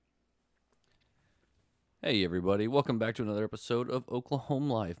Hey everybody, welcome back to another episode of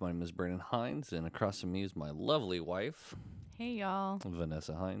Oklahoma Life. My name is Brandon Hines, and across from me is my lovely wife, Hey y'all.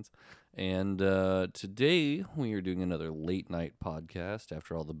 Vanessa Hines. And today we are doing another late night podcast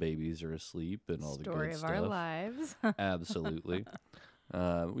after all the babies are asleep and all the Story good of stuff. our lives. Absolutely.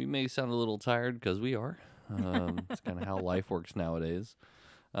 We may sound a little tired because we are. It's kind of how life works nowadays.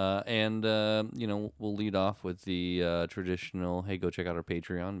 We'll lead off with the traditional, hey, go check out our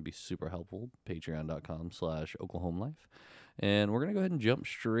Patreon. It'd be super helpful. Patreon.com/OklahomaLife. And we're going to go ahead and jump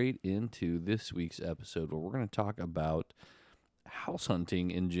straight into this week's episode where we're going to talk about house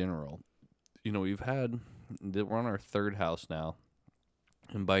hunting in general. You know, we're on our third house now.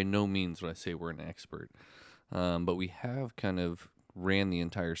 And by no means would I say we're an expert. But we have kind of ran the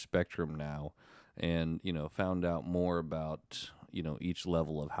entire spectrum now and, found out more about each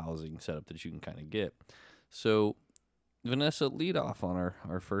level of housing setup that you can kind of get. So, Vanessa, lead off on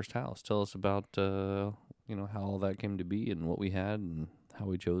our first house. Tell us about how all that came to be and what we had and how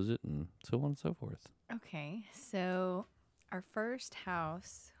we chose it and so on and so forth. Okay, so our first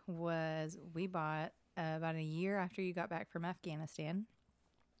house we bought about a year after you got back from Afghanistan.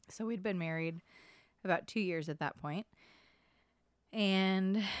 So we'd been married about 2 years at that point.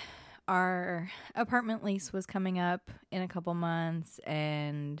 And our apartment lease was coming up in a couple months.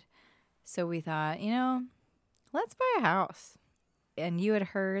 And so we thought, let's buy a house. And you had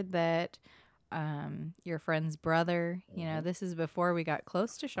heard that your friend's brother, this is before we got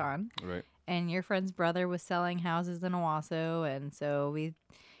close to Sean. Right. And your friend's brother was selling houses in Owasso. And so we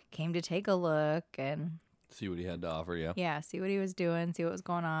came to take a look and See what he had to offer, yeah. yeah, see what he was doing, see what was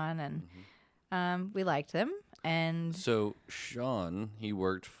going on. And we liked them. And So Sean, he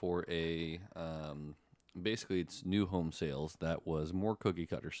worked for basically it's new home sales that was more cookie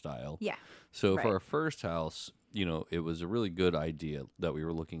cutter style. yeah, So right. for our first house, it was a really good idea that we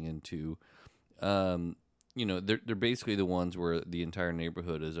were looking into. They're basically the ones where the entire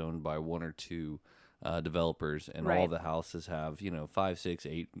neighborhood is owned by one or two developers, and all Right. the houses have 5, 6,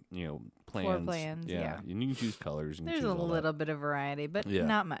 8 plans. Floor plans, yeah. And you can choose colors. And There's choose a all that. little bit of variety, but Yeah.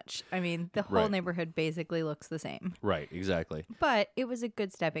 not much. I mean, the whole Right. neighborhood basically looks the same. Right, exactly, But it was a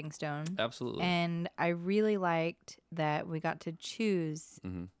good stepping stone. absolutely. And I really liked that we got to choose,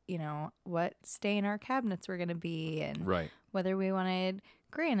 Mhm. what stain our cabinets were going to be and Right. whether we wanted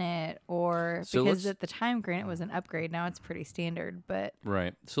granite or So because let's- at the time granite was an upgrade. Now it's pretty standard, but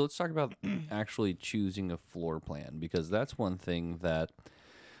Right. So let's talk about actually choosing a floor plan, because that's one thing that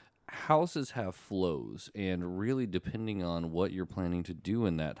houses have flows, and really depending on what you're planning to do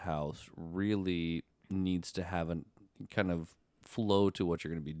in that house really needs to have a kind of flow to what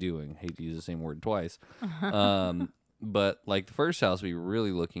you're going to be doing. Hate to use the same word twice. But like the first house we were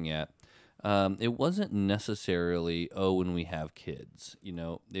really looking at, it wasn't necessarily, when we have kids, it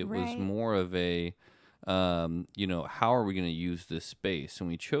was Right. more of a, how are we going to use this space? And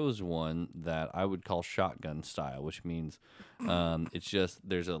we chose one that I would call shotgun style, which means it's just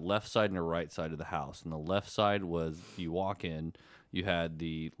there's a left side and a right side of the house. And the left side was you walk in, you had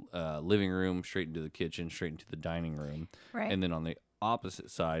the living room straight into the kitchen, straight into the dining room. right. And then on the opposite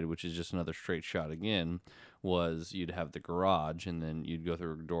side, which is just another straight shot again, was you'd have the garage, and then you'd go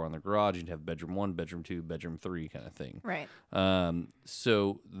through a door on the garage, you'd have bedroom 1, bedroom 2, bedroom 3 kind of thing. Right.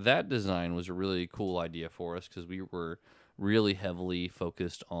 So that design was a really cool idea for us because we were really heavily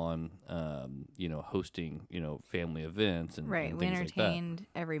focused on, hosting, family events and, Right. and We things like that. entertained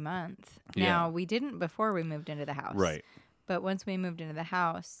every month. Yeah. Now, we didn't before we moved into the house. Right. But once we moved into the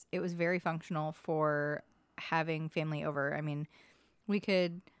house, it was very functional for having family over. I mean, we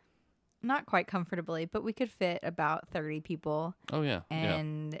could, not quite comfortably, but we could fit about 30 people Oh, yeah. Yeah.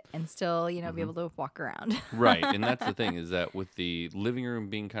 and still, be able to walk around. Right, and that's the thing, is that with the living room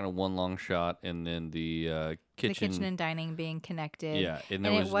being kind of one long shot, and then the The kitchen and dining being connected. yeah, and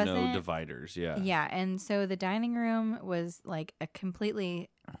there and it was no wasn't- dividers. Yeah, Yeah, and so the dining room was like a completely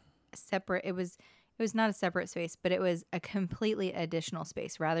separate. It was not a separate space, but it was a completely additional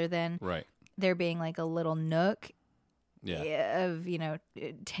space rather than right. there being like a little nook Yeah, of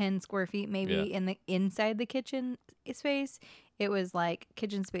 10 square feet maybe Yeah. in the inside the kitchen space. It was like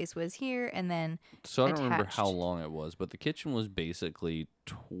kitchen space was here, and then so I don't remember how attached. long it was, but the kitchen was basically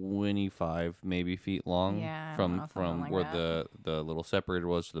 25 maybe feet long Yeah, I don't from know, something like where that. the little separator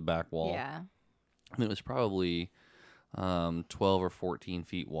was to the back wall. yeah, And it was probably 12 or 14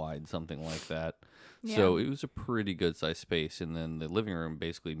 feet wide, something like that. So it was a pretty good sized space, and then the living room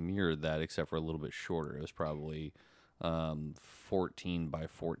basically mirrored that, except for a little bit shorter. It was probably 14 by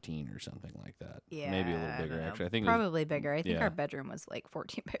 14 or something like that. yeah, Maybe a little I bigger, don't know. actually. I think it was, probably bigger. I think yeah. our bedroom was like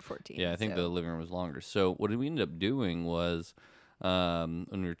 14 by 14. yeah, I think so. the living room was longer. So what we ended up doing was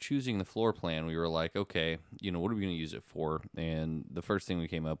when we were choosing the floor plan, we were like, okay, what are we going to use it for? And the first thing we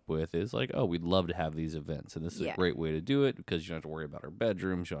came up with is like, oh, we'd love to have these events. And this is a great way to do it because you don't have to worry about our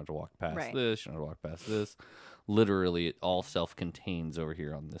bedrooms. You don't have to walk past this. You don't have to walk past this. Literally, it all self-contains over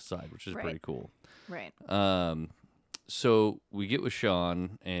here on this side, which is pretty cool. Right. So we get with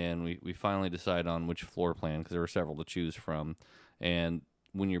Sean, and we finally decide on which floor plan because there were several to choose from. And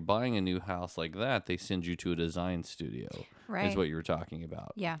when you're buying a new house like that, they send you to a design studio, is what you were talking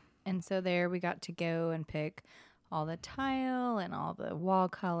about. Yeah. And so there we got to go and pick all the tile and all the wall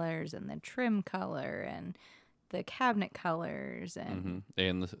colors and the trim color and the cabinet colors and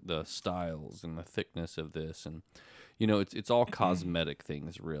and the styles and the thickness of this. And, it's all cosmetic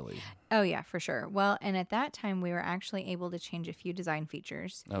things, really. Oh, yeah, for sure. Well, and at that time, we were actually able to change a few design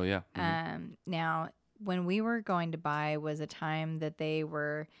features. Oh, yeah. Now, when we were going to buy was a time that they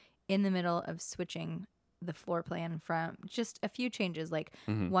were in the middle of switching the floor plan from just a few changes. Like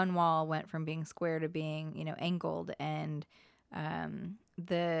one wall went from being square to being, angled, and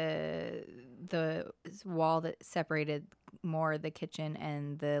the wall that separated more the kitchen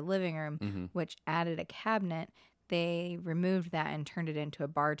and the living room, which added a cabinet, they removed that and turned it into a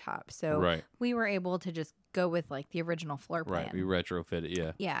bar top. So we were able to just go with like the original floor plan. Right, we retrofit it,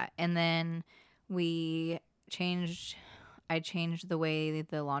 yeah. Yeah, and then I changed the way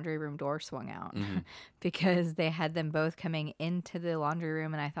the laundry room door swung out because they had them both coming into the laundry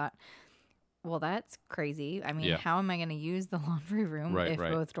room, and I thought, well, that's crazy. I mean, how am I going to use the laundry room if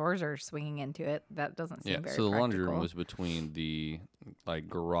both doors are swinging into it? That doesn't seem very practical. So the laundry room was between the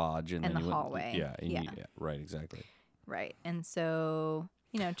garage and then the hallway. Right, exactly. Right, and so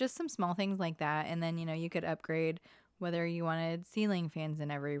just some small things like that, and then you could upgrade whether you wanted ceiling fans in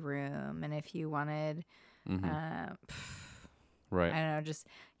every room, and if you wanted, I don't know, just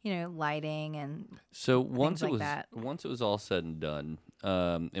lighting and so once it was all said and done,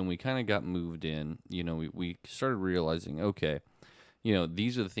 and we kind of got moved in, we started realizing, okay,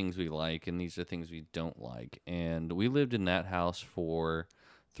 these are the things we like and these are the things we don't like, and we lived in that house for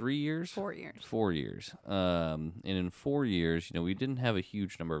 3 years, 4 years, 4 years, and in 4 years, we didn't have a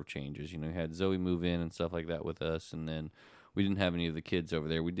huge number of changes. We had Zoe move in and stuff like that with us, and then we didn't have any of the kids over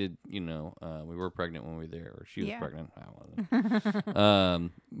there. We did, we were pregnant when we were there, or she was pregnant. I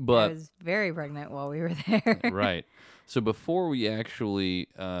wasn't. But I was very pregnant while we were there. Right. So before we actually,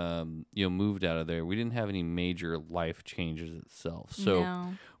 moved out of there, we didn't have any major life changes itself.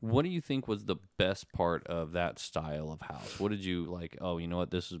 So what do you think was the best part of that style of house? What did you like? Oh, you know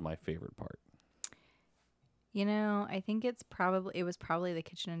what? This is my favorite part. I think it was probably the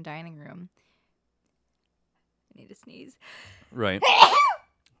kitchen and dining room. I need to sneeze. Right.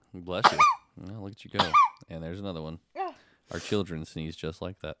 Bless you. Well, look at you go. And there's another one. Our children sneeze just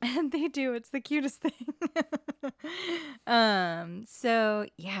like that. And they do. It's the cutest thing. So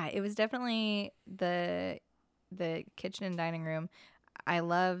yeah, it was definitely the kitchen and dining room. I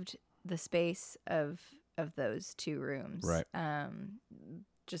loved the space of those two rooms. Right.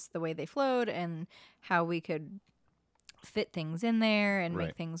 Just the way they flowed and how we could fit things in there and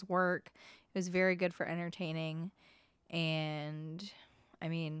make things work. It was very good for entertaining, and I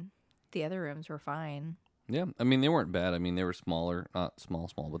mean, the other rooms were fine. Yeah, I mean, they weren't bad. I mean, they were smaller, not small,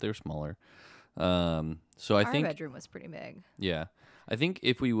 but they were smaller. So I think our bedroom was pretty big. Yeah, I think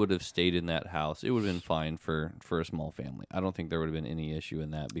if we would have stayed in that house, it would have been fine for a small family. I don't think there would have been any issue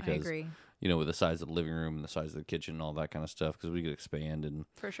in that because, I agree. With the size of the living room and the size of the kitchen and all that kind of stuff, because we could expand. And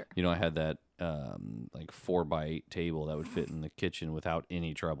for sure, I had that 4x8 table that would fit in the kitchen without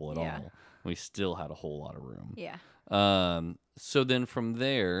any trouble at all. We still had a whole lot of room. Yeah. So then from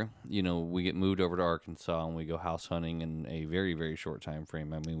there, we get moved over to Arkansas and we go house hunting in a very, very short time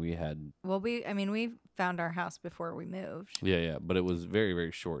frame. I mean, we found our house before we moved. Yeah, but it was very,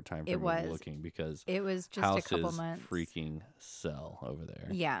 very short time frame. It was looking because it was just a couple months. Freaking sell over there.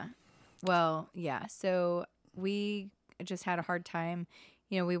 Yeah. Well, yeah. So we just had a hard time.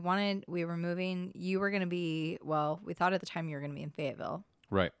 We were moving. You were going to be, we thought at the time you were going to be in Fayetteville.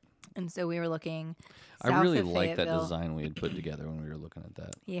 Right. And so we were looking south I really of liked that design we had put together when we were looking at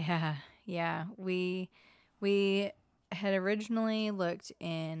that. Yeah. We had originally looked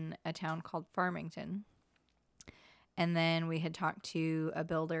in a town called Farmington. And then we had talked to a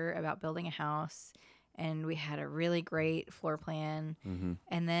builder about building a house. And we had a really great floor plan. Mm-hmm.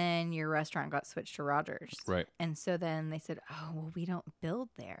 And then your restaurant got switched to Rogers. Right. And so then they said, oh, well, we don't build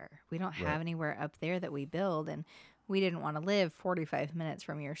there. We don't have anywhere up there that we build. And we didn't want to live 45 minutes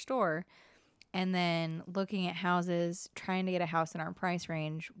from your store. And then looking at houses, trying to get a house in our price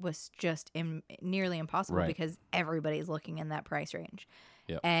range was just nearly impossible because everybody's looking in that price range.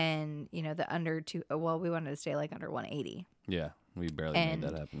 Yep. And, the under two, well, we wanted to stay like under 180. Yeah. We barely made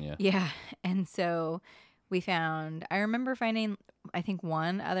that happen. Yeah. Yeah. And so I remember finding, I think,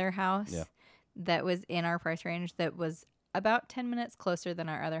 one other house that was in our price range that was about 10 minutes closer than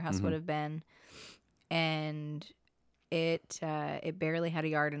our other house would have been. And it barely had a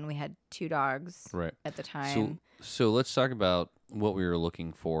yard, and we had 2 dogs at the time. So let's talk about what we were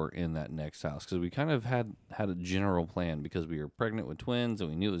looking for in that next house, because we kind of had a general plan because we were pregnant with twins and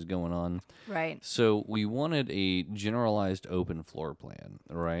we knew what was going on. Right. So we wanted a generalized open floor plan,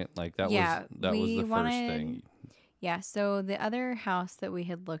 right? Like that was the first thing. Yeah. So the other house that we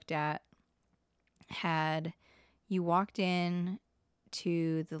had looked at you walked in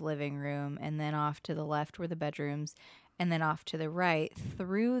to the living room, and then off to the left were the bedrooms. And then off to the right,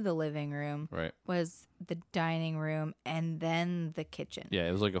 through the living room, was the dining room, and then the kitchen. Yeah,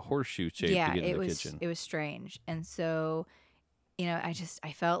 it was like a horseshoe shape to get in the kitchen. It was strange. And so,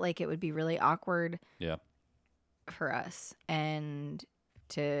 I felt like it would be really awkward for us, and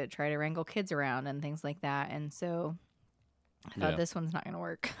to try to wrangle kids around and things like that. And so I thought this one's not going to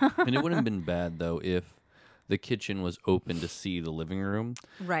work. And it wouldn't have been bad, though, if the kitchen was open to see the living room.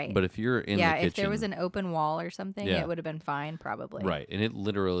 Right. But if you're in the kitchen... if there was an open wall or something, it would have been fine, probably. Right. And it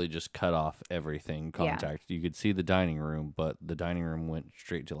literally just cut off everything contact. You could see the dining room, but the dining room went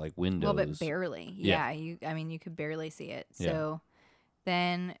straight to, like, windows. Well, but barely. Yeah. You could barely see it. So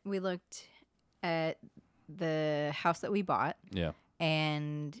then we looked at the house that we bought. Yeah.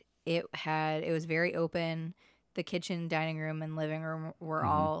 And it was very open. The kitchen, dining room, and living room were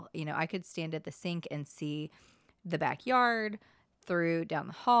all, I could stand at the sink and see the backyard through down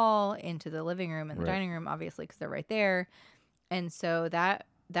the hall into the living room and the dining room, obviously, because they're right there. And so that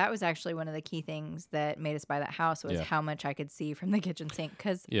was actually one of the key things that made us buy that house was how much I could see from the kitchen sink,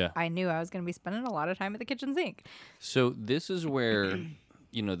 because I knew I was going to be spending a lot of time at the kitchen sink. So this is where,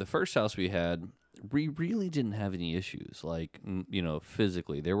 the first house we had, we really didn't have any issues, like,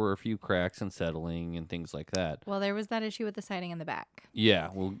 physically. There were a few cracks and settling and things like that. Well, there was that issue with the siding in the back. Yeah,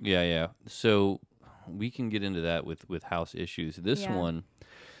 well, yeah. So we can get into that with house issues. This one,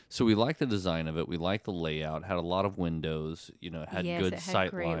 so we like the design of it. We like the layout. Had a lot of windows. Had good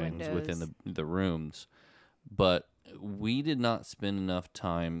sight lines within the rooms. But we did not spend enough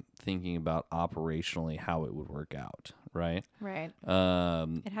time thinking about operationally how it would work out, right? Right.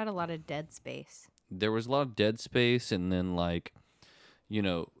 It had a lot of dead space. There was a lot of dead space, and then, like,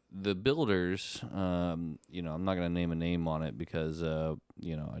 the builders, I'm not going to name a name on it because, I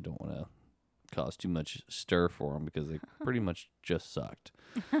don't want to cause too much stir for them because they pretty much just sucked.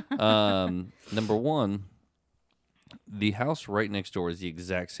 Number one, the house right next door is the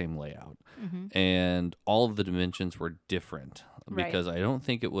exact same layout, and all of the dimensions were different because I don't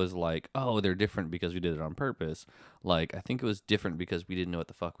think it was like, oh, they're different because we did it on purpose. Like, I think it was different because we didn't know what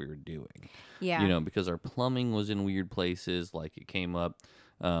the fuck we were doing. Yeah. Because our plumbing was in weird places. Like, it came up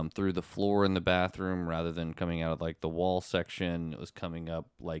through the floor in the bathroom rather than coming out of, like, the wall section. It was coming up,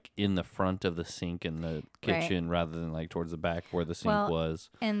 like, in the front of the sink in the kitchen rather than, like, towards the back where the sink was.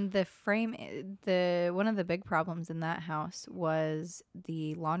 And the frame, one of the big problems in that house was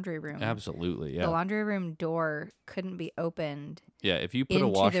the laundry room. Absolutely, yeah. The laundry room door couldn't be opened. Yeah, if you put a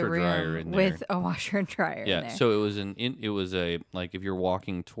washer dryer in there with a washer and dryer. Yeah, in there. so it was a like if you're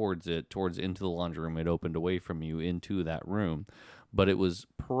walking towards into the laundry room, it opened away from you into that room, but it was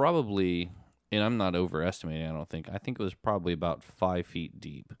probably, and I'm not overestimating. I think it was probably about 5 feet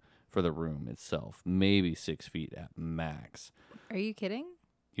deep for the room itself, maybe 6 feet at max. Are you kidding?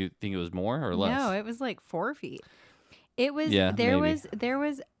 You think it was more or less? No, it was like 4 feet. It was. Yeah, there maybe.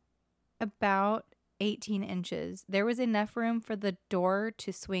 was about 18 inches. There was enough room for the door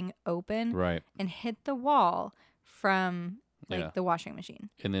to swing open and hit the wall from the washing machine.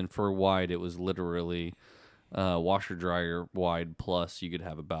 And then for wide, it was literally washer dryer wide plus you could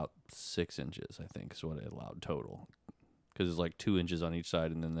have about 6 inches, I think is what it allowed total. Because it's like 2 inches on each side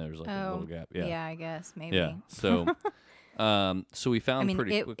and then there's like a little gap. Yeah, I guess maybe. Yeah, so so we found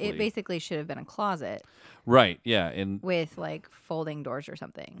pretty quickly. It basically should have been a closet. Right, yeah. And with like folding doors or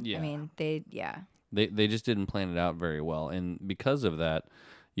something. Yeah. I mean, They just didn't plan it out very well. And because of that,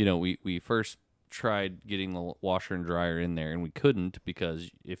 we first tried getting the washer and dryer in there, and we couldn't because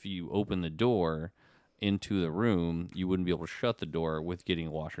if you open the door into the room, you wouldn't be able to shut the door with getting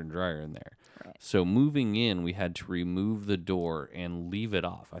a washer and dryer in there. Right. So moving in, we had to remove the door and leave it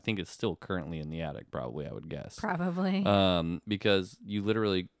off. I think it's still currently in the attic, probably, I would guess. Probably. Because you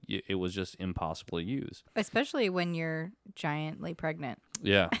literally, it was just impossible to use. Especially when you're giantly pregnant.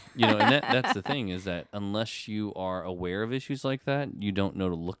 Yeah. And that's the thing is that unless you are aware of issues like that, you don't know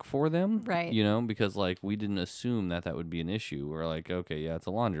to look for them. Right. Because like we didn't assume that would be an issue. We're like, okay, yeah, it's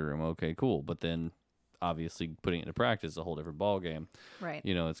a laundry room. Okay, cool. But then obviously putting it into practice is a whole different ball game. Right.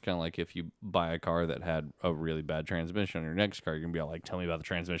 It's kind of like if you buy a car that had a really bad transmission on your next car, you're going to be all like, tell me about the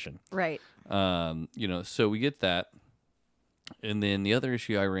transmission. Right. So we get that. And then the other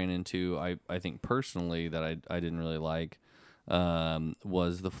issue I ran into, I think personally that I didn't really like,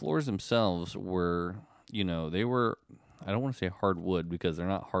 was the floors themselves were, they were, I don't want to say hardwood because they're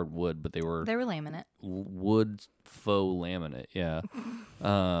not hardwood, but they were laminate. Wood faux laminate. Yeah.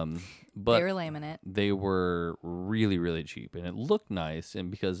 But they were laminate. They were really, really cheap and it looked nice. And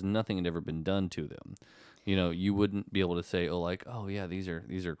because nothing had ever been done to them, you wouldn't be able to say, oh yeah, these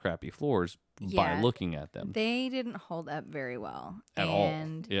are crappy floors by looking at them. They didn't hold up very well at all.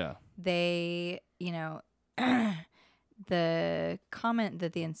 Yeah. They, the comment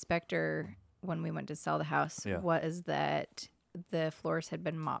that the inspector, when we went to sell the house, was that the floors had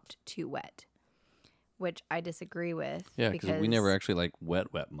been mopped too wet, which I disagree with. Yeah, because we never actually like wet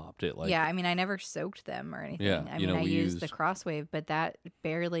mopped it. Yeah, I mean, I never soaked them or anything. Yeah, I mean, I used the Crosswave, but that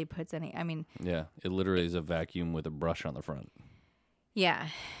barely puts any. I mean, yeah, it literally is a vacuum with a brush on the front. Yeah,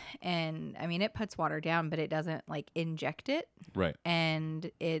 and I mean, it puts water down, but it doesn't like inject it. Right. And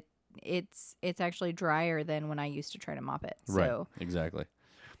it's actually drier than when I used to try to mop it. Right. So. Exactly.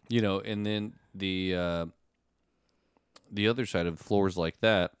 And then the other side of floors like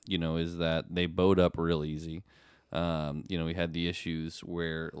that, is that they bowed up real easy. We had the issues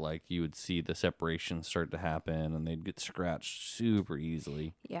where like you would see the separation start to happen and they'd get scratched super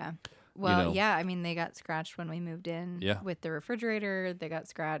easily. Yeah. Well, yeah, I mean, they got scratched when we moved in with the refrigerator. They got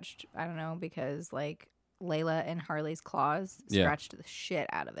scratched, I don't know, because like Layla and Harley's claws scratched the shit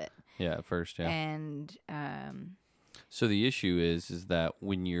out of it. Yeah, at first, yeah. And so the issue is that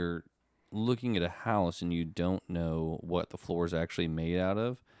when you're looking at a house and you don't know what the floor is actually made out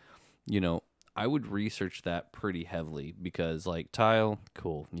of, I would research that pretty heavily because like tile,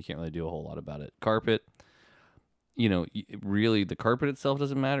 cool, you can't really do a whole lot about it. Carpet, really the carpet itself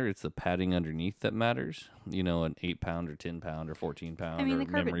doesn't matter. It's the padding underneath that matters. An 8-pound or 10-pound or 14-pound. I mean, or the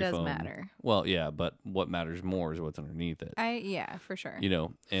carpet memory does foam. matter. Well, yeah, but what matters more is what's underneath it. Yeah, for sure.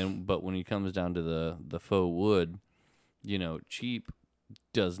 But when it comes down to the faux wood, cheap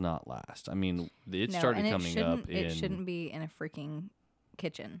does not last. I mean, it started coming up. It shouldn't be in a freaking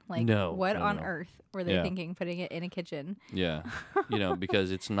kitchen. Like, no, what on earth were they thinking putting it in a kitchen? Yeah,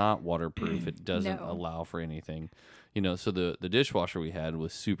 because it's not waterproof. It doesn't allow for anything. So the dishwasher we had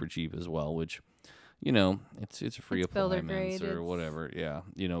was super cheap as well, which, it's a free appliance or whatever. Yeah,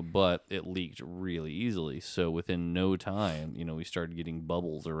 but it leaked really easily. So within no time, we started getting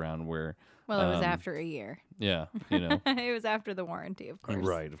bubbles around where. Well, it was after a year. Yeah, it was after the warranty, of course.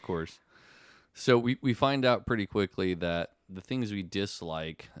 Right, of course. So we find out pretty quickly that the things we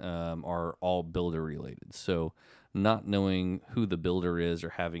dislike are all builder related. So not knowing who the builder is or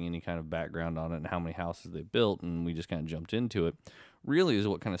having any kind of background on it and how many houses they built, and we just kind of jumped into it, really is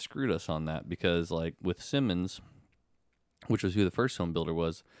what kind of screwed us on that. Because like with Simmons, which was who the first home builder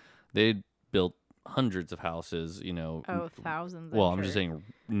was, they'd built hundreds of houses, thousands. I'm just saying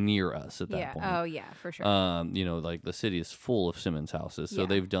near us at that point. Oh yeah, for sure. Like the city is full of Simmons houses, so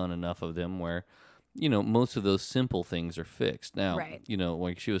they've done enough of them where, most of those simple things are fixed. Now,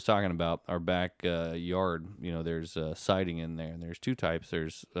 like she was talking about our back yard, there's siding in there, and there's two types.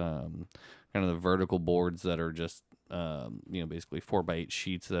 There's kind of the vertical boards that are just, basically 4x8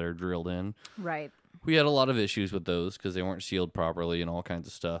 sheets that are drilled in. Right. We had a lot of issues with those because they weren't sealed properly and all kinds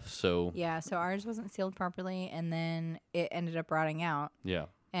of stuff. So so ours wasn't sealed properly, and then it ended up rotting out. Yeah.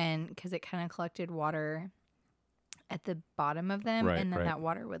 And because it kind of collected water at the bottom of them, and then that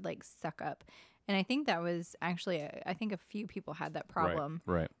water would like suck up. And I think that was actually, I think a few people had that problem.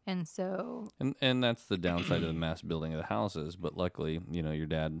 Right. And so. And that's the downside of the mass building of the houses. But luckily, your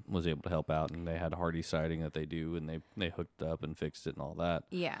dad was able to help out, and they had hardy siding that they do, and they hooked up and fixed it and all that.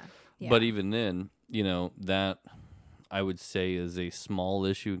 Yeah. But even then, that I would say is a small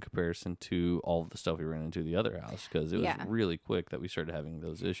issue in comparison to all of the stuff we ran into the other house, because it was really quick that we started having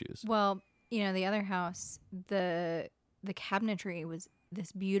those issues. Well, the other house, the cabinetry was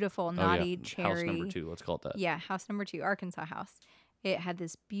this beautiful naughty cherry. House number 2, let's call it that. Yeah, house number 2, Arkansas house. It had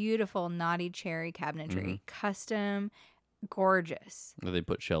this beautiful naughty cherry cabinetry, custom, gorgeous. They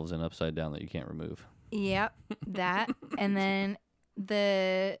put shelves in upside down that you can't remove. Yep, that. And then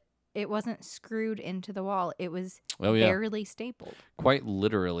it wasn't screwed into the wall. It was Oh yeah, barely stapled. quite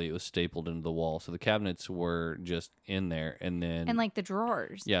literally, it was stapled into the wall. So the cabinets were just in there, and then And like the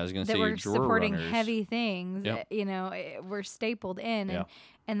drawers yeah, I was gonna that say your were drawer supporting runners. heavy things, Yep. were stapled in. Yeah.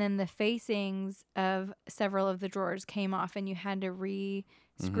 And then the facings of several of the drawers came off, and you had to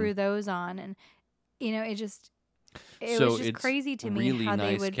re-screw those on. And, it just... It So was just it's crazy to me really how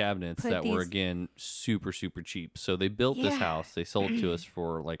they nice would cabinets put that were these- again super super cheap. So they built this Yeah. house. They sold it to us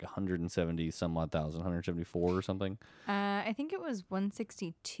for like 170 some odd thousand, 174 or something. I think it was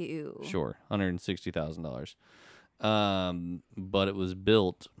 162. Sure, $160,000. But it was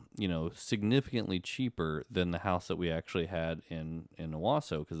built, significantly cheaper than the house that we actually had in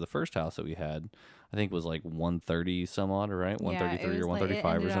Owasso, because the first house that we had, I think, was like 130 some odd, right? 133 or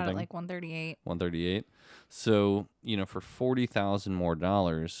 135 or It something. like 138. 138. So, for $40,000 more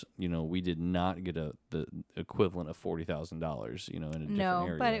dollars, we did not get the equivalent of $40,000, in a different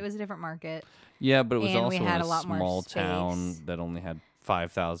area. But it was a different market. Yeah, but it was and also we had in a lot more small town space. that only had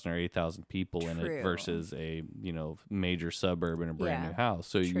 5,000 or 8,000 people in it True. versus a, major suburb and a brand new Yeah, house.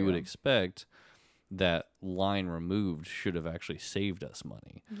 So you would true. expect that line removed should have actually saved us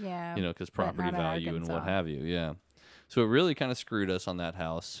money, Yeah. because but not property in value and what Arkansas. have you. Yeah. So it really kind of screwed us on that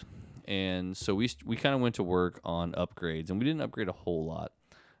house. And so we kind of went to work on upgrades, and we didn't upgrade a whole lot.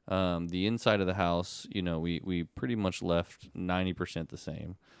 The inside of the house, we pretty much left 90% the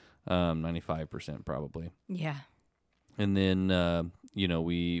same, 95% probably. Yeah. And then,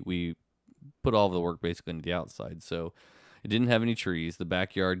 we put all of the work basically into the outside. So it didn't have any trees. The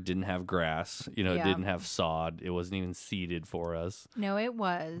backyard didn't have grass. It Yeah. didn't have sod. It wasn't even seeded for us. No, it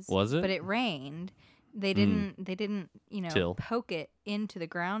was. Was it? But it rained. They didn't, Till. poke it into the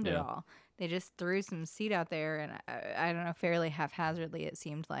ground at Yeah. all. They just threw some seed out there, and I don't know, fairly haphazardly, it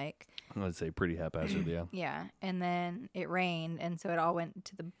seemed like. I'd say pretty haphazardly, yeah. Yeah. And then it rained, and so it all went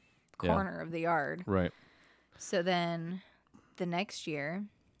to the Yeah. corner of the yard. Right. So then the next year,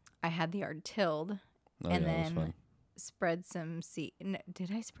 I had the yard tilled Oh, and yeah, that was then fun. spread some seed.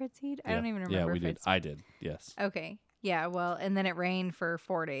 Did I spread seed? I Yeah. don't even remember. Yeah, we if did. I did, yes. Okay. Yeah, well, and then it rained for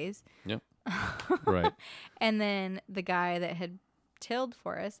 4 days. Yep. Right. And then the guy that had tilled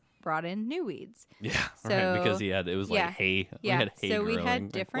for us brought in new weeds. Yeah, So, right. Because it was yeah. like hay. Yeah. We had hay So we growing. had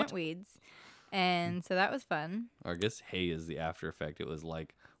Like, different what? weeds. And so that was fun. Or I guess hay is the after effect. It was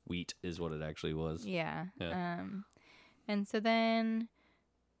like wheat is what it actually was. Yeah. Yeah. And so then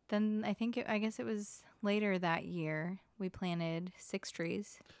I guess it was later that year we planted 6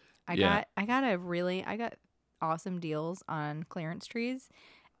 trees. I Yeah. got awesome deals on clearance trees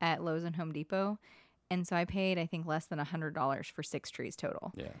at Lowe's and Home Depot. And so I paid, I think, less than $100 for 6 trees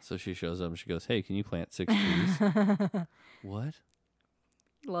total. Yeah. So she shows up and she goes, "Hey, can you plant 6 trees?" What?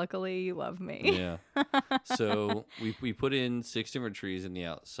 Luckily, you love me. Yeah. So we put in 6 different trees in the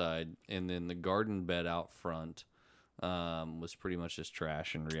outside, and then the garden bed out front was pretty much just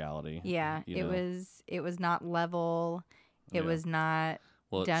trash in reality. Yeah, you know? it was not level. It Yeah. was not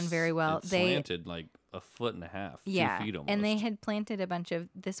Well, done very well. It They- slanted like a foot and a half, 2 yeah, feet almost. and they had planted a bunch of.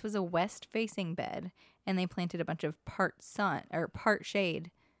 This was a west-facing bed, and they planted a bunch of part sun or part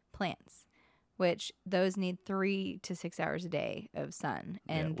shade plants, which those need 3 to 6 hours a day of sun,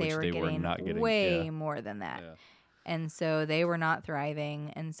 and which they were they were getting, not getting, way yeah. more than that. Yeah. And so they were not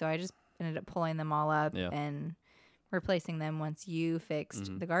thriving, and so I just ended up pulling them all up Yeah. and replacing them once you fixed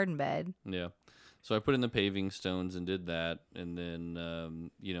Mhm. the garden bed. Yeah. So I put in the paving stones and did that. And then,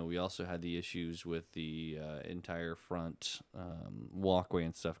 we also had the issues with the entire front walkway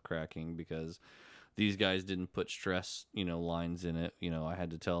and stuff cracking because these guys didn't put stress, lines in it. I had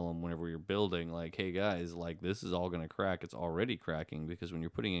to tell them whenever we were building, like, hey, guys, like, this is all going to crack. It's already cracking because when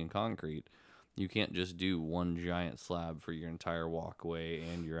you're putting in concrete, you can't just do one giant slab for your entire walkway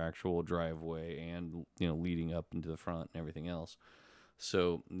and your actual driveway and, leading up into the front and everything else.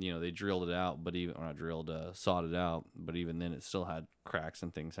 So, they drilled it out, but even, or not drilled, sawed it out, but even then it still had cracks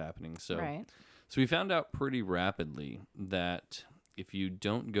and things happening. So, Right. so we found out pretty rapidly that if you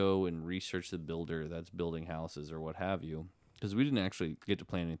don't go and research the builder that's building houses or what have you, because we didn't actually get to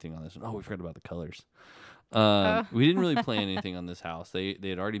plan anything on this. Oh, we forgot about the colors. We didn't really plan anything on this house. They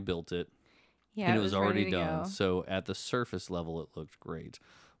had already built it. Yeah, And it was already ready to done. go. So at the surface level, it looked great.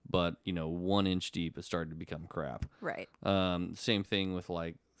 But, 1 inch deep, it started to become crap. Right. Same thing with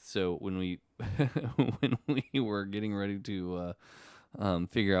so when we when we were getting ready to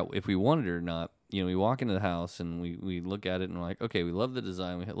figure out if we wanted it or not, we walk into the house and we look at it and we're like, okay, we love the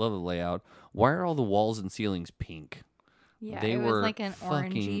design, we love the layout. Why are all the walls and ceilings pink? Yeah, They it were was like an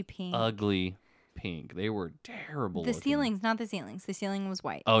fucking orangey pink. ugly. pink. They were terrible. The looking. ceilings, not the ceilings. The ceiling was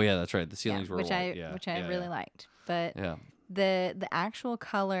white. Oh yeah, that's right. The ceilings were which white. Yeah, which I really liked. But yeah. the actual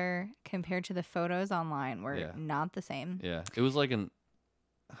color compared to the photos online were Yeah. not the same. Yeah, it was like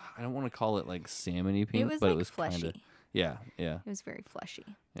I don't want to call it like salmony pink, It was but like it was fleshy. kinda, yeah, It was very fleshy.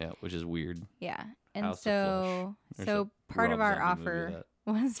 yeah, which is weird. Yeah. And House of so Flush. There's a part of Rob our Zombie movie of offer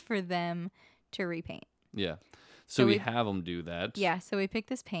that. was for them to repaint. Yeah, So so we we- have them do that. Yeah, so we pick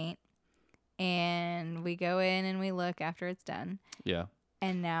this paint and we go in and we look after it's done. yeah,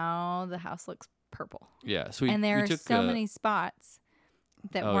 And now the house looks purple. yeah. So And there we are took, so many spots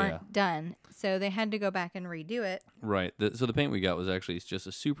that Oh, weren't yeah. done. So they had to go back and redo it. right. So the paint we got was actually just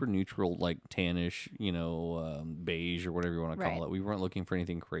a super neutral, like tannish, beige or whatever you want to call Right. it. We weren't looking for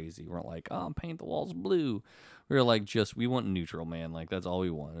anything crazy. We weren't like, oh, paint the walls blue. We were like, we want neutral, man. Like that's all we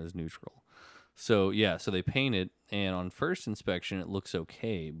want is neutral. So yeah, so they paint it, and on first inspection it looks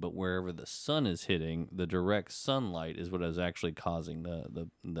okay, but wherever the sun is hitting, the direct sunlight is what is actually causing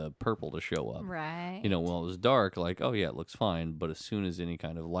the purple to show up. Right. While it was dark, like, oh yeah, it looks fine, but as soon as any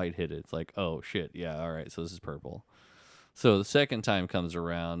kind of light hit it, it's like, oh shit, yeah, all right, so this is purple. So the second time comes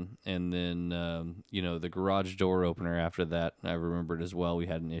around, and then the garage door opener after that, I remembered as well, we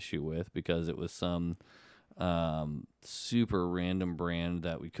had an issue with because it was some super random brand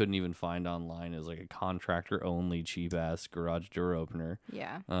that we couldn't even find online. It was like a contractor only cheap ass garage door opener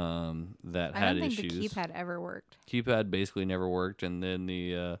Yeah. that I had don't think issues. the keypad ever worked. Keypad basically never worked, and then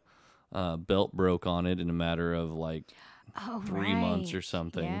the belt broke on it in a matter of like Oh, 3 months or right.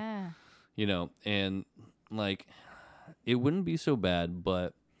 something. Yeah. And like it wouldn't be so bad,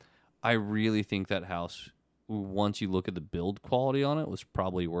 but I really think that house, once you look at the build quality on it, was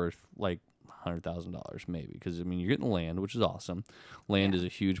probably worth like $100,000 maybe, because I mean you're getting land, which is awesome. Land Yeah. is a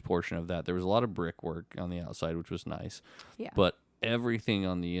huge portion of that. There was a lot of brickwork on the outside, which was nice. Yeah. But everything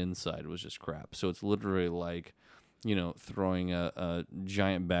on the inside was just crap. So it's literally like, throwing a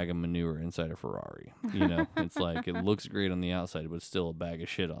giant bag of manure inside a Ferrari. It's like it looks great on the outside, but it's still a bag of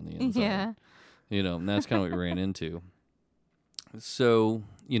shit on the inside. Yeah. And that's kind of what we ran into. So,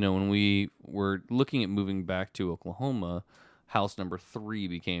 when we were looking at moving back to Oklahoma, house number 3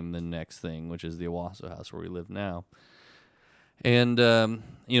 became the next thing, which is the Owasso house where we live now. And,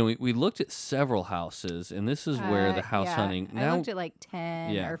 we looked at several houses, and this is where the house yeah. hunting. I Now, looked at like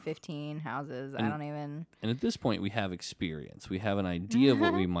 10 Yeah. or 15 houses. I And- don't even. and at this point, we have experience. We have an idea of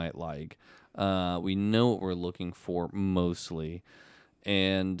what we might like. We know what we're looking for mostly.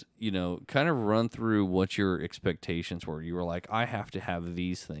 And, kind of run through what your expectations were. You were like, I have to have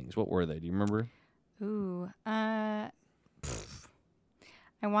these things. What were they? Do you remember? Ooh. I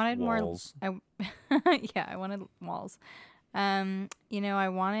wanted Walls. more. Yeah, I wanted walls. I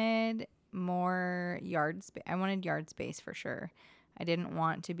wanted more yard space. I wanted yard space for sure. I didn't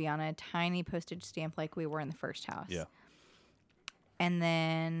want to be on a tiny postage stamp like we were in the first house. Yeah. And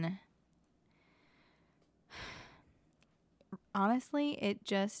then, honestly, it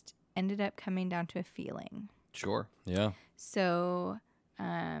just ended up coming down to a feeling. Sure. Yeah. So,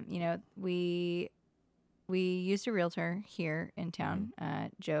 we used a realtor here in town,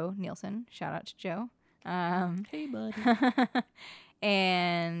 Joe Nielsen. Shout out to Joe. Hey, buddy.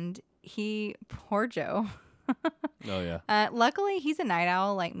 And poor Joe. Oh, yeah. Luckily, he's a night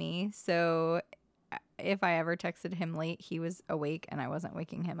owl like me. So if I ever texted him late, he was awake and I wasn't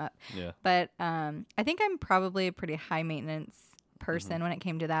waking him up. Yeah. But I think I'm probably a pretty high maintenance person when it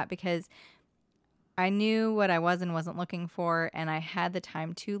came to that, because I knew what I was and wasn't looking for, and I had the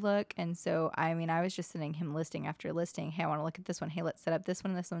time to look. And so, I was just sending him listing after listing. Hey, I want to look at this one. Hey, let's set up this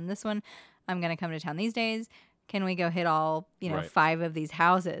one, this one, this one. I'm going to come to town these days. Can we go hit all, Right. 5 of these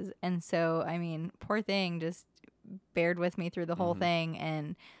houses? And so, poor thing just bared with me through the whole thing.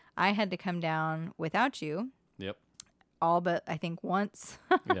 And I had to come down without you. Yep. All but I think once.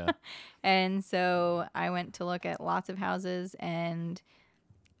 Yeah. And so I went to look at lots of houses, and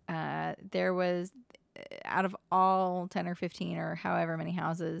there was, out of all 10 or 15 or however many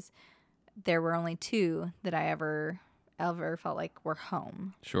houses, there were only 2 that I ever felt like were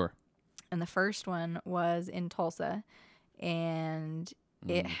home. Sure. And the first one was in Tulsa, and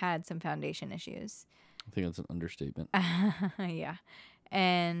it had some foundation issues. I think that's an understatement. Yeah.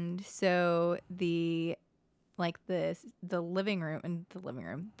 And so the living room,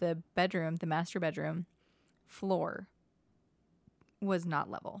 the bedroom, the master bedroom floor was not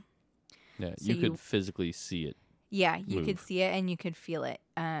level. Yeah. So You you- could physically see it. Yeah, you could Move. see it and you could feel it.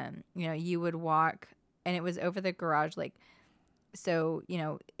 You would walk, and it was over the garage, so,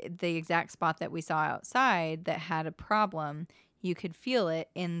 the exact spot that we saw outside that had a problem, you could feel it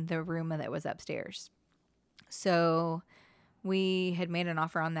in the room that was upstairs. So We had made an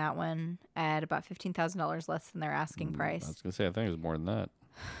offer on that one at about $15,000 less than their asking I price. was gonna say, I think it was more than that.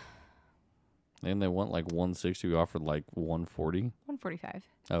 And they want like 160. We offered like 140. 145.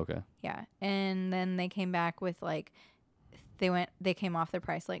 Okay. Yeah. And then they came back with like, they came off the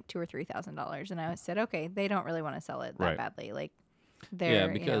price like $2,000 or $3,000. And I said, okay, they don't really want to sell it that Right. badly. Like, they're,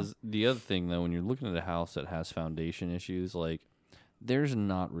 because the other thing though, when you're looking at a house that has foundation issues, like there's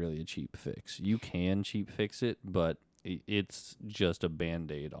not really a cheap fix. You can cheap fix it, but it's just a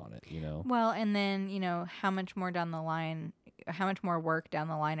Band-Aid on it, you know? Well, and then, how much more work down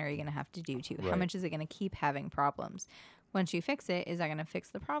the line are you going to have to do to? How Right. much is it going to keep having problems? Once you fix it, is that going to fix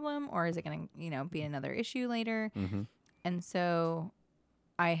the problem, or is it going to, be another issue later? Mm-hmm. And so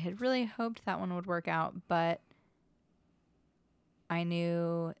I had really hoped that one would work out, but I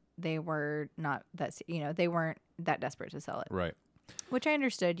knew they were not that, they weren't that desperate to sell it. Right. Which I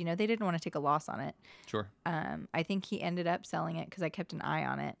understood, they didn't want to take a loss on it. Sure. I think he ended up selling it because I kept an eye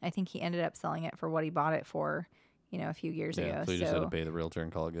on it. I think he ended up selling it for what he bought it for, a few years ago. So you just had to pay the realtor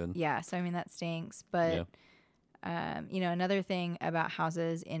and call it good. Yeah. So, I mean, that stinks. But, another thing about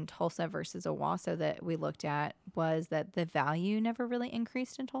houses in Tulsa versus Owasso that we looked at was that the value never really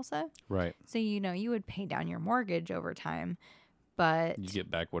increased in Tulsa. Right. So, you would pay down your mortgage over time. But you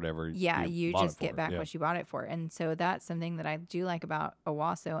get back whatever. you bought just it get for. back what you bought it for. And so that's something that I do like about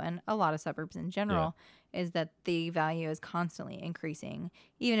Owasso and a lot of suburbs in general is that the value is constantly increasing.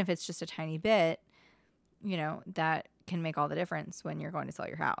 Even if it's just a tiny bit, that can make all the difference when you're going to sell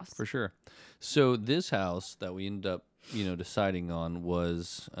your house. For sure. So this house that we ended up, deciding on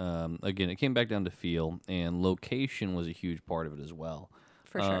was, again, it came back down to feel, and location was a huge part of it as well.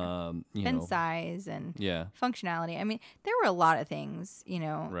 For sure. And size and functionality. I mean, there were a lot of things,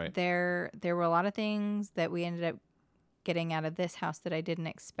 Right. There were a lot of things that we ended up getting out of this house that I didn't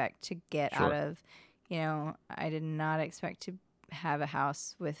expect to get out of, I did not expect to have a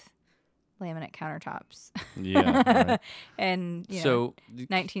house with laminate countertops. Yeah. Right. And, so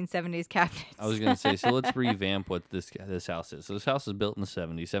 1970s cabinets. I was going to say, so let's revamp what this house is. So this house is built in the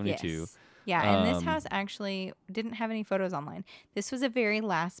 70s, 72. Yes. Yeah, and this house actually didn't have any photos online. This was a very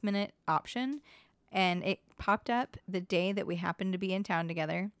last minute option, and it popped up the day that we happened to be in town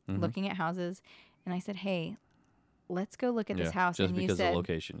together looking at houses. And I said, hey, let's go look at this house. Just and because you said, of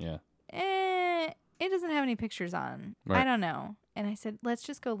location, it doesn't have any pictures on. Right. I don't know. And I said, let's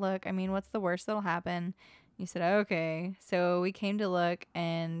just go look. I mean, what's the worst that'll happen? You said, okay. So we came to look,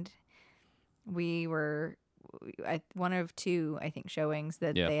 and we were one of two, I think, showings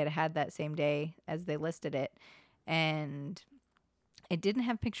that they had that same day as they listed it. And it didn't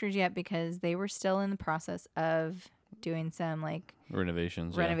have pictures yet because they were still in the process of doing some like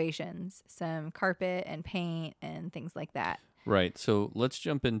renovations, some carpet and paint and things like that. Right. So let's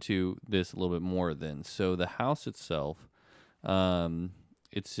jump into this a little bit more then. So the house itself,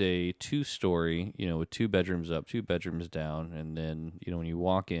 it's a 2-story, with 2 bedrooms up, 2 bedrooms down. And then, when you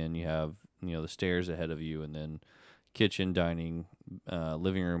walk in, you have, the stairs ahead of you, and then kitchen, dining,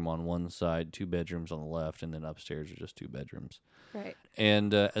 living room on one side, 2 bedrooms on the left, and then upstairs are just 2 bedrooms. Right.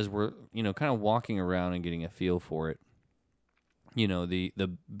 And as we're, kind of walking around and getting a feel for it,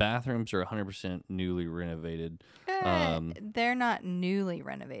 the bathrooms are 100% newly renovated. They're not newly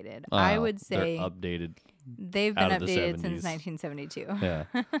renovated. I would say they're updated. They've been updated since 1972. Yeah.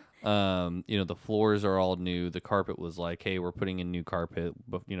 The floors are all new. The carpet was like, hey, we're putting in new carpet,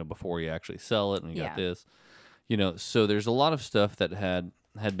 before you actually sell it, and you got this. So there's a lot of stuff that had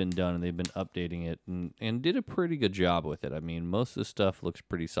been done, and they've been updating it and did a pretty good job with it. I mean, most of the stuff looks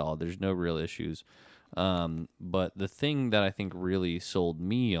pretty solid. There's no real issues. But the thing that I think really sold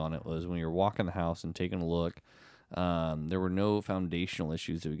me on it was when you were walking the house and taking a look, there were no foundational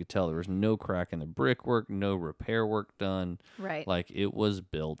issues that we could tell. There was no crack in the brickwork, no repair work done. Right. Like, it was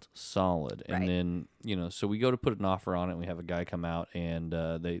built solid. And then, so we go to put an offer on it, and we have a guy come out, and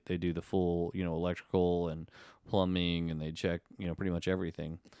they do the full, electrical and plumbing, and they check, pretty much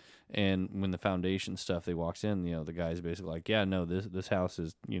everything. And when the foundation stuff, they walks in, the guy's basically like, yeah, no, this house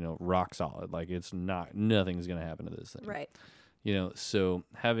is, rock solid. Like, nothing's going to happen to this thing. Right. So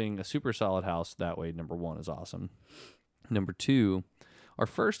having a super solid house that way, number one, is awesome. Number two, our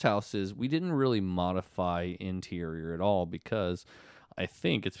first house we didn't really modify interior at all because I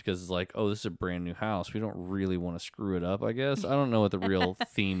think it's because it's like, oh, this is a brand new house. We don't really want to screw it up, I guess. I don't know what the real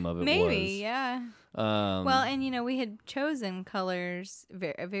theme of it was. Maybe, yeah. Well, and, we had chosen colors,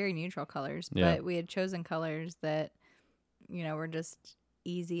 very neutral colors, but we had chosen colors that, were just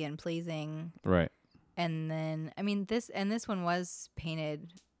easy and pleasing. Right. And then, I mean, this one was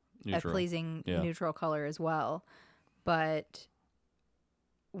painted neutral. A pleasing neutral color as well. But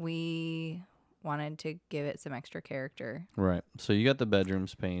we wanted to give it some extra character. Right. So you got the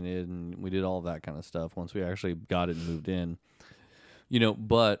bedrooms painted, and we did all that kind of stuff once we actually got it and moved in.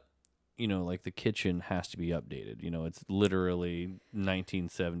 But like the kitchen has to be updated. It's literally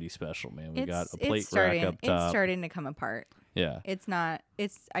 1970 special, man. We got a plate rack up top. It's starting to come apart. Yeah. It's not.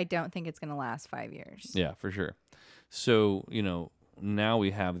 I don't think it's going to last 5 years. Yeah, for sure. So now we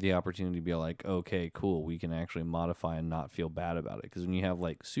have the opportunity to be like, okay, cool, we can actually modify and not feel bad about it. Because when you have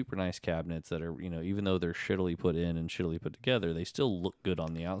like super nice cabinets that are, even though they're shittily put in and shittily put together, they still look good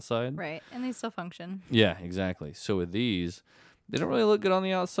on the outside. Right. And they still function. Yeah, exactly. So with these, they don't really look good on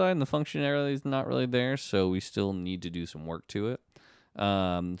the outside, and the functionality is not really there. So we still need to do some work to it.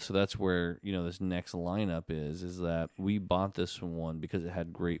 So that's where, this next lineup is that we bought this one because it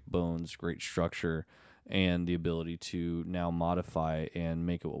had great bones, great structure, and the ability to now modify and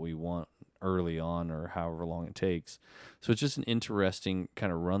make it what we want early on or however long it takes. So it's just an interesting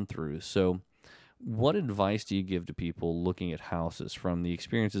kind of run through. So what advice do you give to people looking at houses from the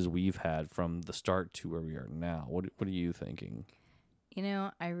experiences we've had from the start to where we are now? What are you thinking?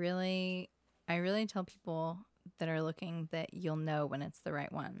 I really tell people that are looking that you'll know when it's the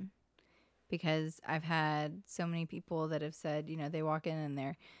right one. Because I've had so many people that have said, they walk in and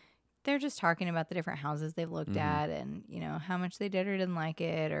they're just talking about the different houses they've looked at and, how much they did or didn't like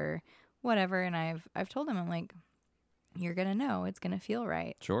it or whatever. And I've told them, I'm like, you're going to know. It's going to feel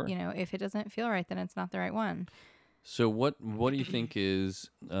right. Sure. If it doesn't feel right, then it's not the right one. So what do you think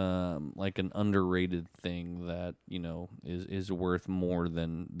is like an underrated thing that, is worth more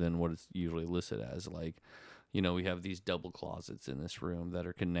than what it's usually listed as? Like, we have these double closets in this room that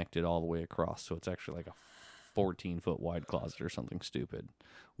are connected all the way across. So it's actually like a 14-foot wide closet or something stupid.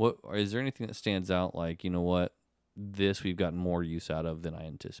 What is there anything that stands out like, what, this we've gotten more use out of than I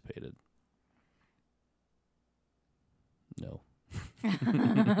anticipated? No.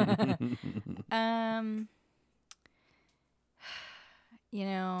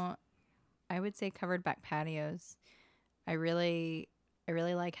 I would say covered back patios. I really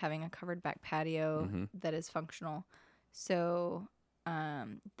like having a covered back patio that is functional. So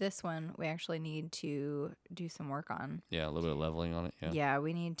this one we actually need to do some work on. Yeah, a little bit of leveling on it. Yeah,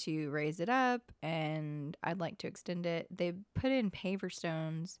 we need to raise it up, and I'd like to extend it. They put in paver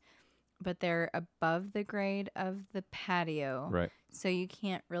stones, but they're above the grade of the patio. Right. So you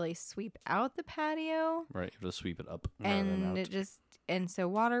can't really sweep out the patio. Right. You have to sweep it up. And so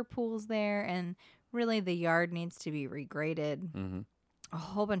water pools there, and really the yard needs to be regraded. A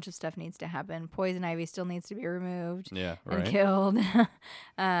whole bunch of stuff needs to happen. Poison ivy still needs to be removed. Yeah, right. And killed.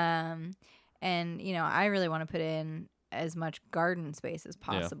 And I really want to put in as much garden space as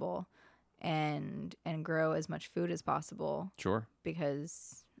possible, and grow as much food as possible. Sure.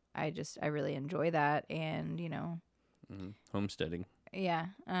 Because I really enjoy that, and homesteading. Yeah.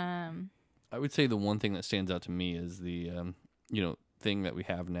 I would say the one thing that stands out to me is the thing that we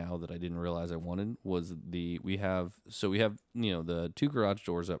have now that I didn't realize I wanted was we have the two garage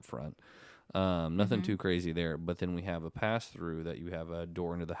doors up front. Nothing too crazy there, but then we have a pass through that you have a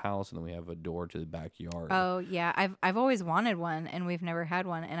door into the house, and then we have a door to the backyard. Oh yeah, I've always wanted one, and we've never had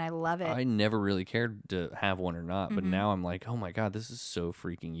one, and I love it. I never really cared to have one or not, but now I'm like, oh my god, this is so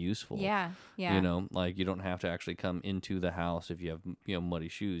freaking useful. Yeah. Like you don't have to actually come into the house if you have muddy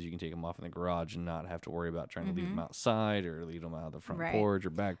shoes. You can take them off in the garage and not have to worry about trying to leave them outside or leave them out of the front porch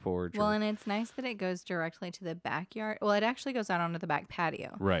or back porch. Well, and it's nice that it goes directly to the backyard. Well, it actually goes out onto the back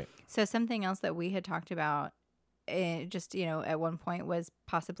patio. Right. So something else that we had talked about at one point was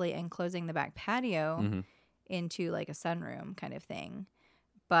possibly enclosing the back patio into like a sunroom kind of thing.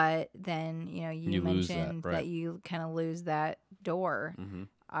 But then, you mentioned that you kind of lose that door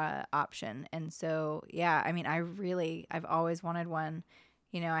option. And so, yeah, I mean, I've always wanted one.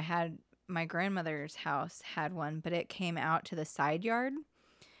 I had my grandmother's house had one, but it came out to the side yard.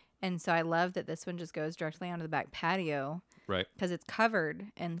 And so I love that this one just goes directly onto the back patio. Right. Because it's covered.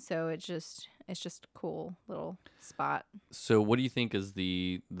 And so it's just a cool little spot. So what do you think is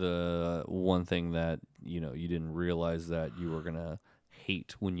the one thing that, you didn't realize that you were going to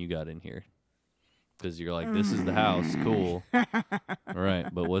hate when you got in here? Because you're like, this is the house. Cool. All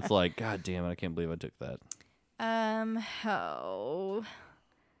right. But what's like, God damn it, I can't believe I took that.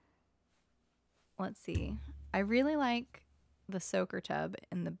 Let's see. I really like the soaker tub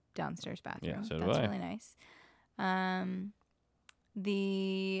in the downstairs bathroom. Yeah, so do That's I. really nice.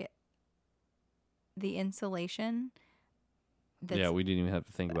 The insulation. Yeah, we didn't even have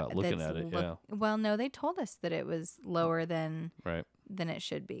to think about looking at it. Yeah. Well, no, they told us that it was lower than right. than it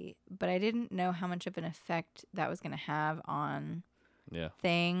should be, but I didn't know how much of an effect that was going to have on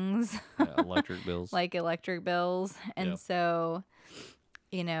things. Electric bills. Like electric bills. And so,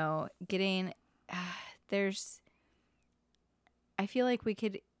 getting I feel like we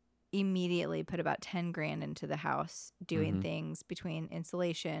could immediately put about 10 grand into the house doing Mhm. things between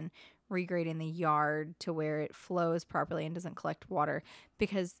insulation, regrading the yard to where it flows properly and doesn't collect water,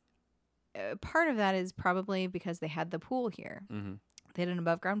 because part of that is probably because they had the pool here. Mhm. They had an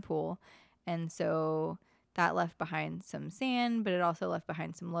above ground pool, and so that left behind some sand, but it also left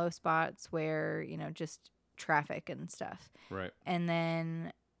behind some low spots where, just traffic and stuff. Right. And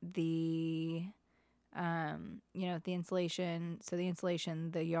then the the insulation,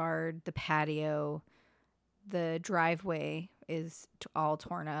 the yard, the patio, the driveway is all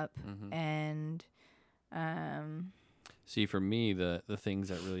torn up. Mhm. And See, for me, the things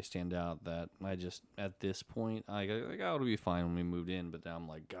that really stand out that I just at this point I go like, oh, it'll be fine when we moved in, but now I'm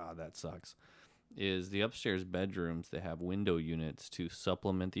like, God, that sucks. Is the upstairs bedrooms, they have window units to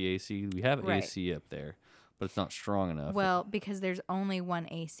supplement the AC. We have Right. AC up there, but it's not strong enough. well, because there's only one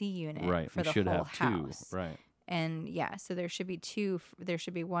AC unit right. for We the should whole have house. two. Right. And yeah, so there should be two. There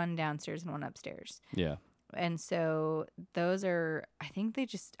should be one downstairs and one upstairs. Yeah. And so those are, I think I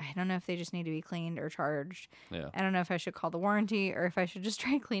don't know if they just need to be cleaned or charged. Yeah. I don't know if I should call the warranty or if I should just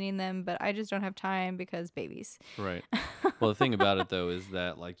try cleaning them, but I just don't have time because babies. Right. Well, the thing about it though is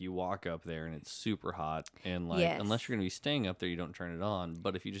that like you walk up there and it's super hot, and like Yes. unless you're gonna be staying up there, you don't turn it on.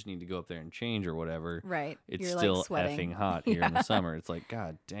 But if you just need to go up there and change or whatever, Right. it's You're still like sweating. effing hot here in the Yeah. summer. It's like,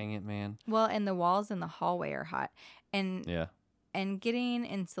 God dang it, man. Well, and the walls in the hallway are hot. And Yeah. getting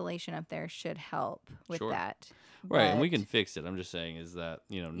insulation up there should help with Sure. that. Right, and we But- can fix it. I'm just saying is that,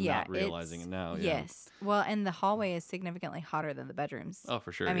 Yeah, not realizing it's- it now. Yeah. Yes. Well, and the hallway is significantly hotter than the bedrooms. Oh,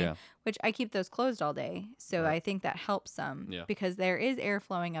 for sure. I mean, yeah. which I keep those closed all day. So Right. I think that helps some Yeah. because there is air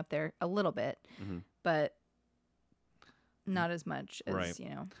flowing up there a little bit, Mhm. but not as much as, Right.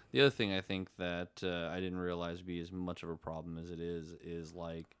 The other thing I think that I didn't realize be as much of a problem as it is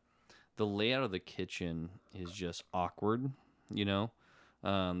like the layout of the kitchen is just awkward,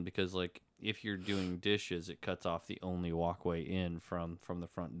 because like if you're doing dishes, it cuts off the only walkway in from the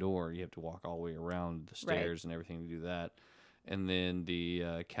front door. You have to walk all the way around the Right. stairs and everything to do that. And then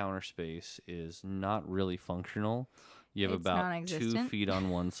the counter space is not really functional. You have It's about 2 non-existent. feet on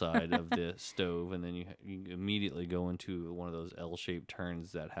one side of the stove, and then you immediately go into one of those L-shaped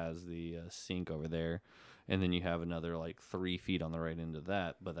turns that has the sink over there, and then you have another like 3 feet on the right end of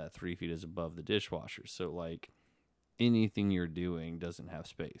that, but that 3 feet is above the dishwasher. So like anything you're doing doesn't have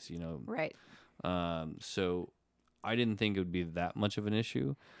space, Right. So I didn't think it would be that much of an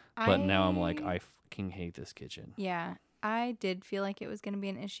issue, but now I'm like, I fucking hate this kitchen. Yeah, I did feel like it was going to be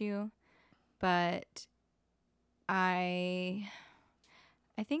an issue, but I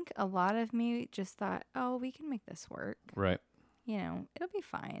think a lot of me just thought, oh, we can make this work. Right. It'll be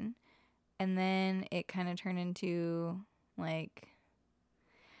fine. And then it kind of turned into like,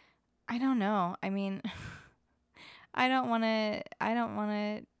 I don't know. I mean, I don't want to,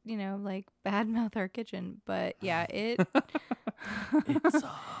 like badmouth our kitchen, but yeah, it It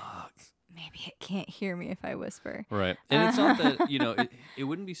sucks. maybe it can't hear me if I whisper. Right. And it's not that, it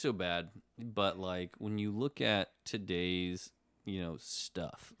wouldn't be so bad, but like when you look at today's,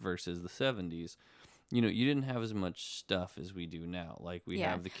 stuff versus the 70s, you didn't have as much stuff as we do now. Like we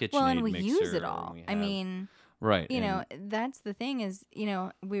Yeah. have the KitchenAid Well, and we mixer. use it and all. we I have- mean, right. that's the thing is,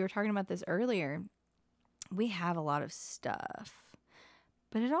 we were talking about this earlier. We have a lot of stuff,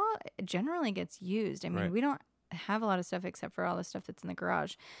 but it all generally gets used. I mean, Right. we don't have a lot of stuff except for all the stuff that's in the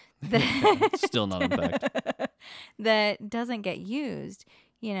garage It's still not unpacked. that doesn't get used.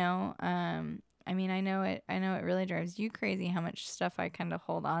 I mean, I know it really drives you crazy how much stuff I kind of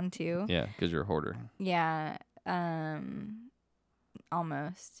hold on to. Yeah, because you're a hoarder. Yeah,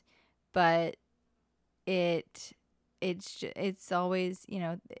 almost. But it's always,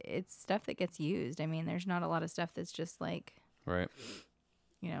 it's stuff that gets used. I mean, there's not a lot of stuff that's just like, Right.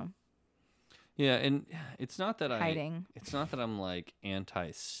 you know, Yeah, and it's not that hiding. it's not that I'm like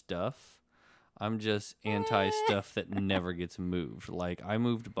anti stuff. I'm just anti stuff that never gets moved. Like I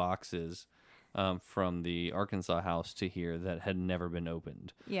moved boxes from the Arkansas house to here that had never been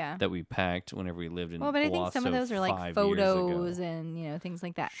opened, Yeah. that we packed whenever we lived in Well, but I think some of Owasso those are like 5 years photos ago. and, things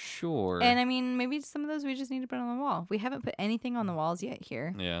like that. Sure. And I mean, maybe some of those we just need to put on the wall. We haven't put anything on the walls yet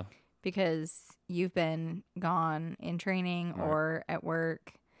here Yeah. because you've been gone in training Right. or at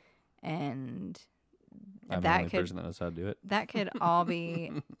work, and I'm the that only could person that knows how to do it. that could all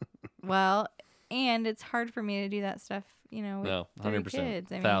be well. And it's hard for me to do that stuff, with No, 3 100%.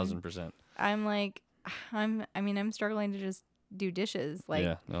 kids. I mean, 1,000%. I'm like, I'm struggling to just do dishes. Like,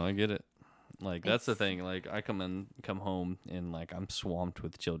 Yeah, no, I get it. Like that's the It's thing. Like I come home and like I'm swamped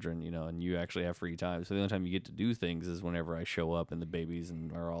with children, and you actually have free time. So the only time you get to do things is whenever I show up and the babies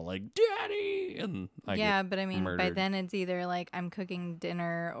and are all like, "Daddy," and I get yeah, but I mean, by murdered. then it's either like I'm cooking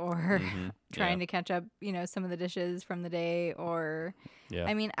dinner or Mm-hmm. trying to catch up, some of the dishes from the day, or Yeah.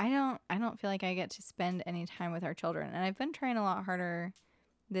 I mean, I don't feel like I get to spend any time with our children, and I've been trying a lot harder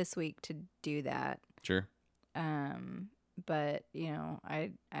this week to do that. Sure. But I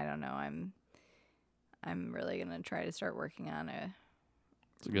don't know. I'm really gonna try to start working on a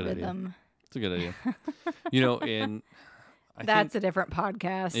It's a good idea. rhythm. It's a good idea. And I That's think a different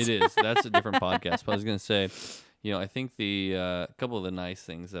podcast. it is. That's a different podcast. But I was gonna say, I think the couple of the nice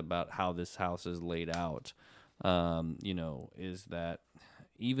things about how this house is laid out, is that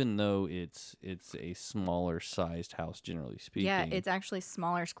even though it's a smaller sized house, generally speaking, Yeah, it's actually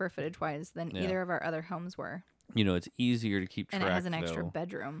smaller square footage wise than Yeah. either of our other homes were, it's easier to keep track. and it has an extra though.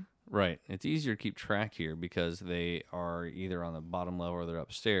 bedroom. Right. It's easier to keep track here because they are either on the bottom level or they're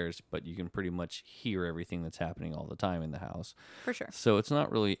upstairs, but you can pretty much hear everything that's happening all the time in the house. For sure. So it's not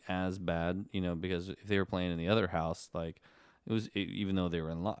really as bad, because if they were playing in the other house, like even though they were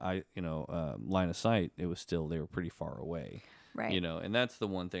in line of sight, it was still, they were pretty far away. Right. And that's the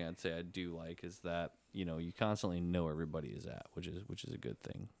one thing I'd say I do like is that, you constantly know everybody is at, which is a good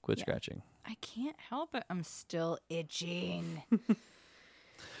thing. Quit scratching. I can't help it. I'm still itching.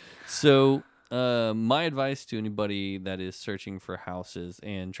 So, my advice to anybody that is searching for houses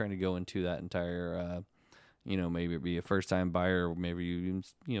and trying to go into that entire, maybe it be a first time buyer or maybe you,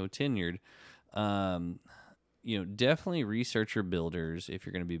 tenured, definitely research your builders if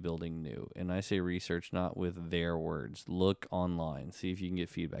you're going to be building new. And I say research not with their words. Look online, see if you can get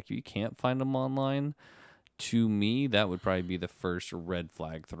feedback. If you can't find them online, to me, that would probably be the first red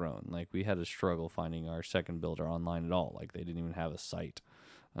flag thrown. Like we had a struggle finding our second builder online at all. Like they didn't even have a site.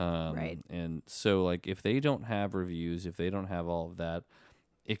 Right. And so like if they don't have reviews, if they don't have all of that,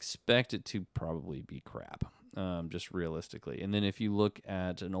 expect it to probably be crap. Just realistically. And then if you look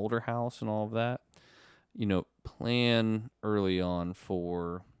at an older house and all of that, plan early on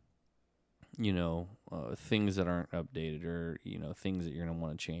for, things that aren't updated or, things that you're going to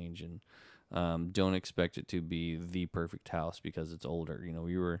want to change. And don't expect it to be the perfect house because it's older.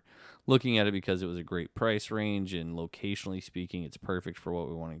 We were looking at it because it was a great price range and locationally speaking, it's perfect for what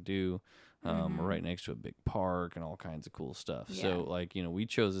we want to do. We're right next to a big park and all kinds of cool stuff. Yeah. So we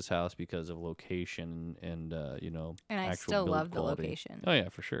chose this house because of location and And I actual still build love quality. the location. Oh yeah,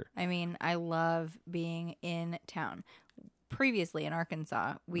 for sure. I mean, I love being in town. Previously in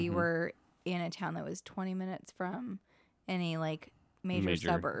Arkansas, we Mm-hmm. were in a town that was 20 minutes from any major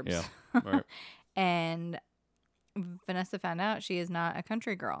suburbs. Yeah. Right. And Vanessa found out she is not a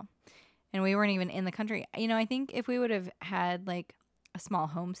country girl. And we weren't even in the country. I think if we would have had a small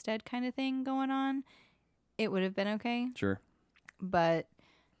homestead kind of thing going on, it would have been okay. Sure. But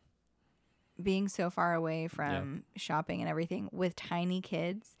being so far away from shopping and everything with tiny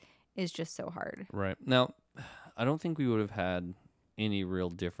kids is just so hard. Right. Now, I don't think we would have had any real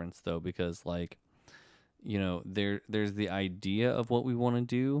difference though, because there's the idea of what we want to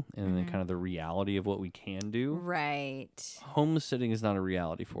do and then kind of the reality of what we can do. Right. Homesteading is not a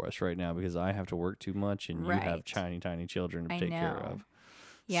reality for us right now because I have to work too much and you have tiny children to take care of.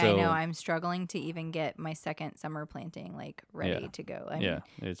 Yeah, I know. I'm struggling to even get my second summer planting ready to go. I mean,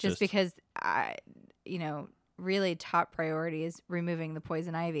 it's just because really top priority is removing the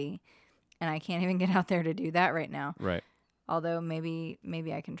poison ivy, and I can't even get out there to do that right now. Right. Although maybe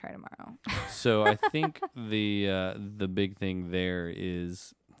I can try tomorrow. So I think the big thing there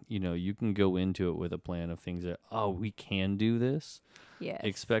is, you can go into it with a plan of things that, we can do this. Yes.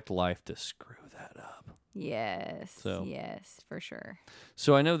 Expect life to screw that up. Yes. So. Yes, for sure.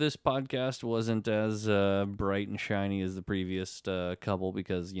 So I know this podcast wasn't as bright and shiny as the previous couple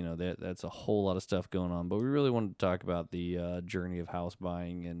because, that's a whole lot of stuff going on. But we really wanted to talk about the journey of house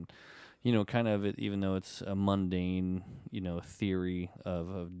buying and, kind of it, even though it's a mundane, theory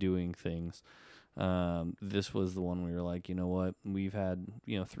of doing things. This was the one we were like, you know what, we've had,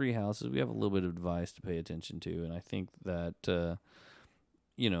 3 houses. We have a little bit of advice to pay attention to. And I think that,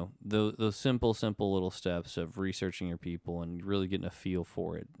 those simple little steps of researching your people and really getting a feel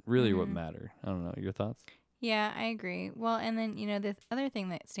for it really what matter. I don't know. Your thoughts? Yeah, I agree. Well, and then, the other thing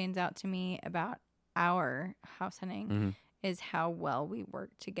that stands out to me about our house hunting is how well we work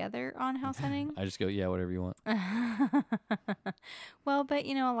together on house hunting. I just go, yeah, whatever you want. Well, but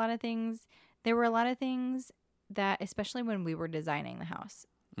there were a lot of things that, especially when we were designing the house,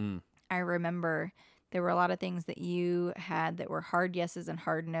 I remember there were a lot of things that you had that were hard yeses and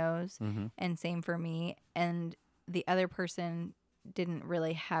hard nos, and same for me. And the other person didn't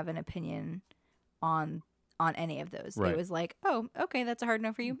really have an opinion on any of those. Right. It was like, oh, okay, that's a hard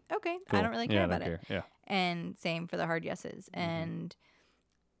no for you. Okay, Cool. I don't really care I about don't it. care. Yeah. And same for the hard yeses. Mhm.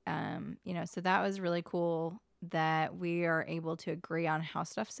 And so that was really cool that we are able to agree on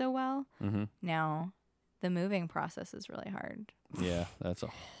house stuff so well. Mm-hmm. Now, the moving process is really hard. Yeah, that's a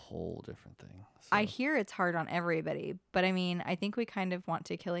whole different thing. So. I hear it's hard on everybody, but I mean, I think we kind of want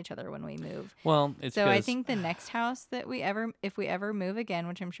to kill each other when we move. Well, it's so I think the next house that if we ever move again,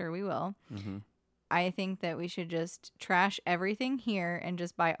 which I'm sure we will, mm-hmm. I think that we should just trash everything here and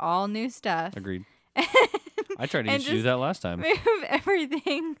just buy all new stuff. Agreed. I tried to get you to do that last time. Move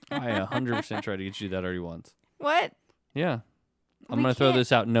everything. I 100% tried to get you to do that already once. What? Yeah. I'm We going to throw can't-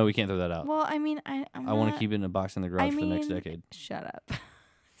 this out. No, we can't throw that out. Well, I mean, I want to keep it in a box in the garage for the next mean, decade. Shut up.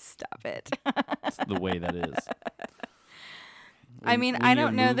 Stop it. It's the way that is. I mean, When I you're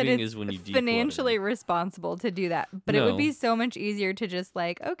don't know that moving it's is when you declutter. financially responsible to do that, but it would No. be so much easier to just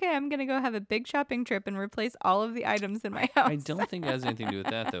like, okay, I'm going to go have a big shopping trip and replace all of the items in my house. I don't think it has anything to do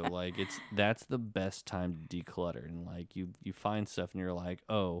with that though. Like that's the best time to declutter, and like you find stuff and you're like,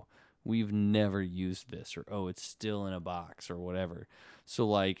 oh, we've never used this, or oh, it's still in a box or whatever. So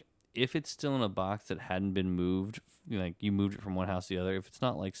like if it's still in a box that hadn't been moved, like you moved it from one house to the other, if it's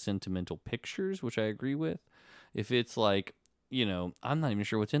not like sentimental pictures, which I agree with, if it's like, I'm not even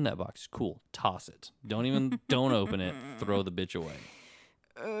sure what's in that box. Cool, toss it. Don't open it. Throw the bitch away.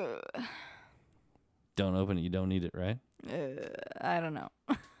 Don't open it. You don't need it, right? I don't know.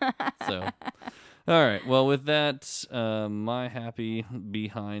 So, all right. Well, with that, my happy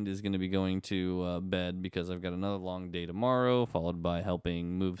behind is going to be going to bed because I've got another long day tomorrow, followed by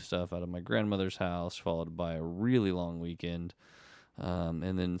helping move stuff out of my grandmother's house, followed by a really long weekend.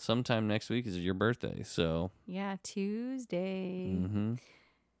 And then sometime next week is your birthday. So, Yeah, Tuesday. mm-hmm.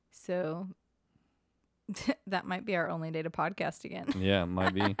 So that might be our only day to podcast again. Yeah, it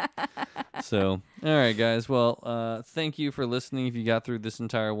might be. So, all right, guys. Well, thank you for listening. If you got through this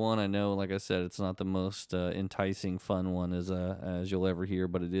entire one, I know, like I said, it's not the most enticing, fun one as you'll ever hear,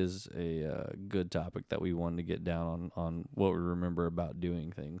 but it is a good topic that we wanted to get down on what we remember about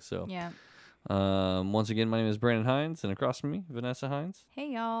doing things. So, Yeah. Once again, my name is Brandon Hines, and across from me, Vanessa Hines. Hey,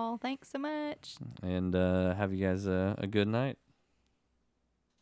 y'all. Thanks so much. And have you guys a good night.